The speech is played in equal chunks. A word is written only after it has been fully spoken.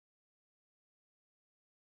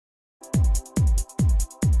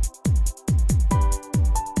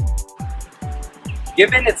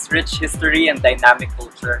Given its rich history and dynamic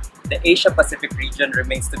culture, the Asia-Pacific region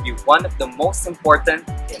remains to be one of the most important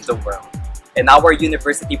in the world. And our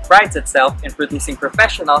university prides itself in producing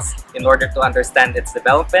professionals in order to understand its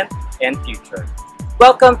development and future.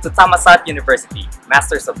 Welcome to Thammasat University,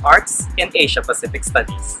 Masters of Arts in Asia-Pacific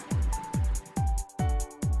Studies.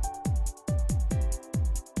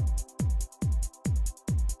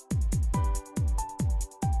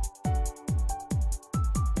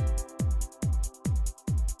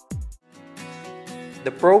 The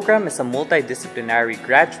program is a multidisciplinary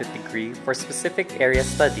graduate degree for specific area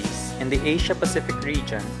studies in the Asia-Pacific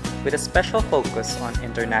region with a special focus on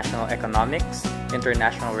international economics,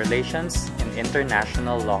 international relations, and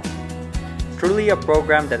international law. Truly a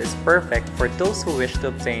program that is perfect for those who wish to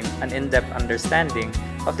obtain an in-depth understanding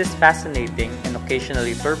of this fascinating and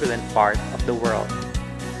occasionally turbulent part of the world.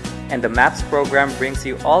 And the MAPS program brings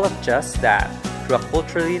you all of just that through a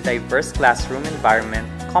culturally diverse classroom environment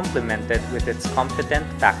complemented with its competent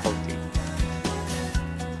faculty.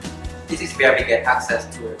 This is where we get access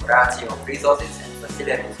to a variety of resources and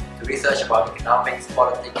facilities to research about economics,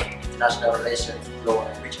 politics, international relations, law,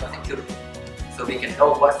 and regional security, so we can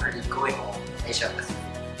know what's really going on in Asia Pacific.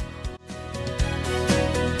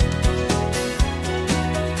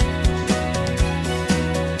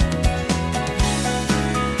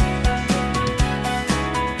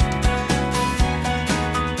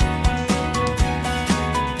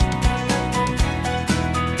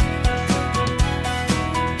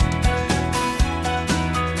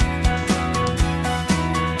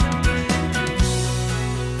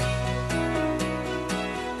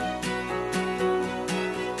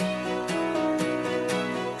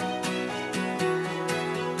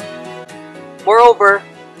 Moreover,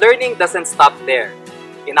 learning doesn't stop there.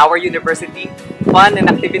 In our university, fun and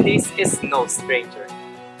activities is no stranger.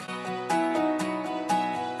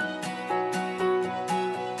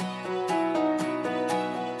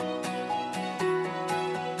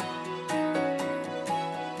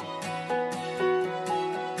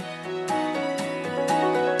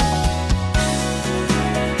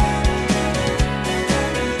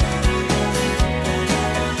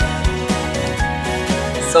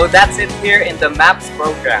 So that's it here in the MAPS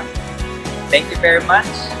program. Thank you very much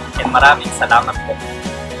and maraming salamat po.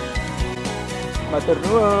 Matur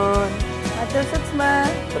nuwun. Matur suksma.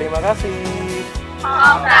 Terima kasih.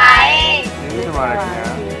 Okay. Ini semangatnya.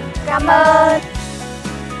 Cảm ơn.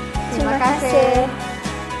 Terima kasih.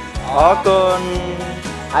 Okon.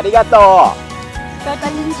 Arigato.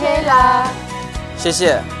 Konnichiwa. 谢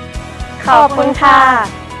谢。ขอบคุณค่ะ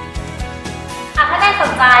ถ้าได้ส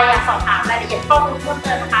นใจอยากสอบถามรายละเอียดข้อมูลเพิ่มเ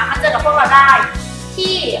ติมนะคะมาเจอกับพวกเราได้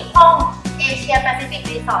ที่ห้อง Asia Pacific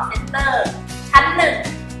Resort Center ชั้น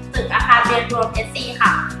 1 ตึกอาคารเรียนรวม SC ค่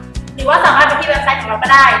ะ หรือว่าสามารถไปที่เว็บไซต์ของเราก็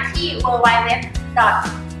ได้ที่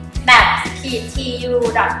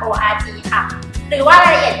www.maps-tu.org ค่ะ หรือว่าร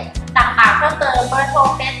ายละเอียดต่างๆเพิ่มเติมเบอร์โทร